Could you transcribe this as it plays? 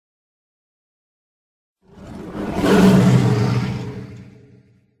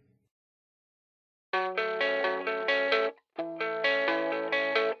Yeah,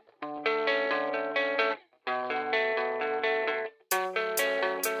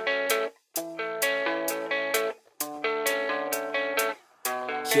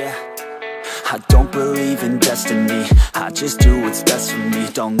 I don't believe in destiny, I just do what's best for me.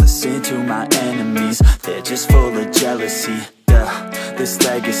 Don't listen to my enemies, they're just full of jealousy. Yeah, this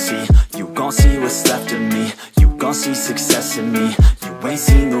legacy, you gon' see what's left of me. You gon' see success in me, you ain't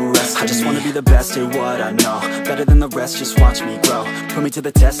seen the rest of me. I just wanna be the best at what I know, better than the rest, just watch me grow. Put me to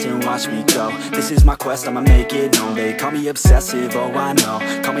the test and watch me go. This is my quest, I'ma make it known. They call me obsessive, oh I know.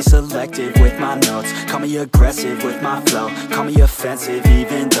 Call me selective with my notes, call me aggressive with my flow. Call me offensive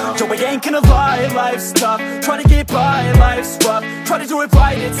even though Joe, I ain't gonna lie, life's tough. Try to get by, life's rough. Try to do it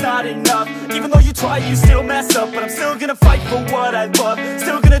right, it's not enough. Even though you try, you still mess up. But I'm still gonna fight for what I love,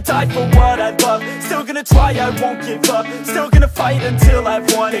 still gonna die for what I love. Still gonna try, I won't give up. Still gonna fight until I've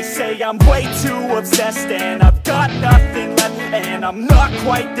won. They say I'm way too obsessed and I've got nothing left, and I'm not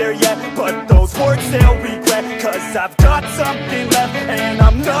quite there yet, but those words they'll regret. Cause I've got something left and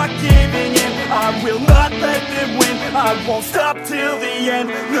I'm not giving in. I will not let them win, I won't stop till the end,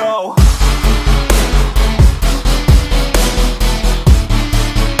 no.